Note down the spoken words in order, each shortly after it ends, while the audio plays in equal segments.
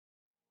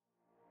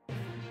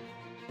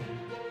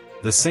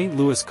The St.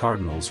 Louis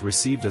Cardinals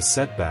received a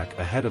setback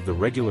ahead of the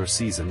regular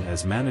season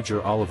as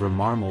manager Oliver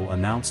Marmol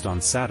announced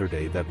on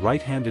Saturday that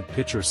right-handed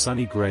pitcher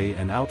Sonny Gray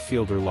and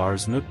outfielder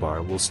Lars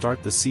Nootbaar will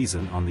start the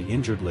season on the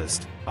injured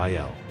list,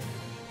 IL.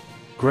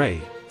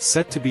 Gray,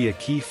 set to be a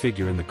key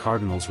figure in the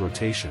Cardinals'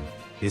 rotation,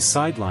 is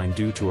sidelined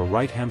due to a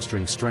right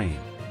hamstring strain,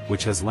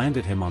 which has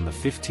landed him on the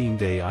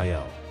 15-day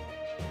IL.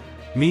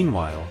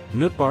 Meanwhile,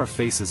 Nootbaar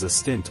faces a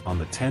stint on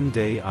the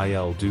 10-day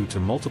IL due to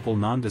multiple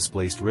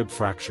non-displaced rib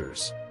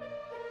fractures.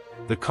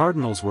 The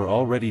Cardinals were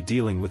already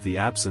dealing with the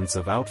absence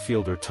of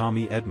outfielder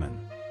Tommy Edman,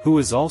 who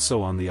is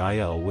also on the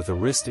IL with a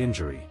wrist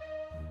injury.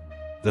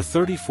 The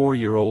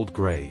 34-year-old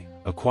Gray,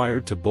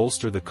 acquired to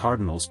bolster the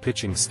Cardinals'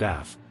 pitching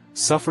staff,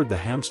 suffered the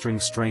hamstring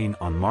strain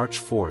on March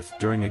 4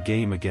 during a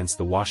game against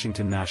the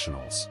Washington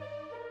Nationals.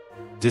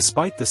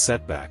 Despite the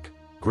setback,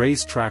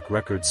 Gray's track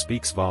record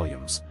speaks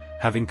volumes,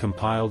 having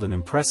compiled an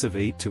impressive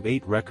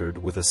 8-8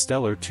 record with a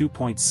stellar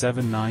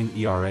 2.79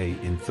 ERA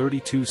in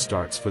 32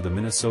 starts for the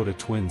Minnesota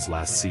Twins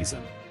last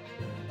season.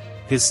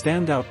 His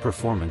standout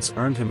performance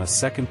earned him a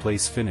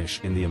second-place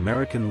finish in the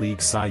American League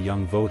Cy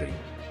Young voting,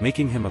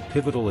 making him a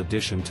pivotal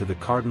addition to the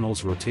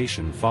Cardinals'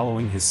 rotation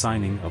following his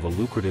signing of a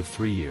lucrative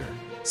 3-year,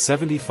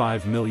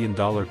 $75 million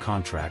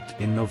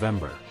contract in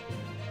November.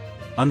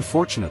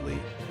 Unfortunately,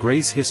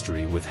 Gray's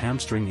history with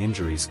hamstring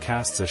injuries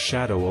casts a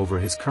shadow over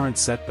his current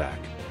setback,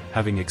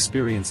 having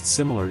experienced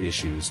similar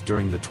issues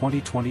during the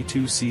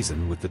 2022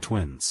 season with the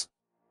Twins.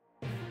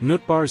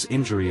 Nootbaar's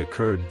injury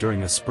occurred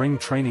during a spring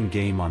training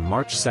game on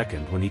March 2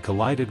 when he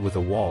collided with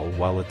a wall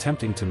while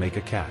attempting to make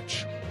a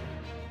catch.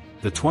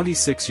 The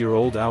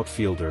 26-year-old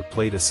outfielder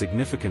played a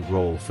significant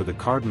role for the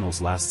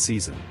Cardinals last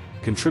season,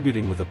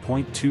 contributing with a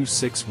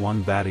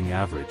 .261 batting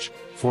average,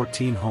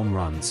 14 home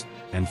runs,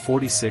 and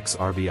 46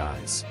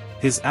 RBIs.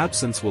 His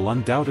absence will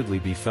undoubtedly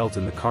be felt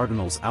in the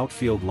Cardinals'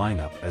 outfield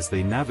lineup as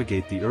they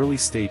navigate the early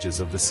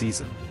stages of the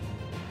season.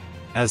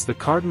 As the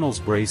Cardinals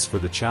brace for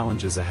the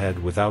challenges ahead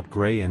without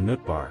Gray and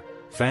Nootbaar,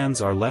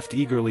 fans are left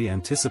eagerly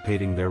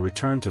anticipating their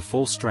return to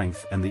full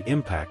strength and the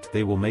impact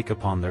they will make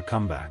upon their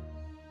comeback.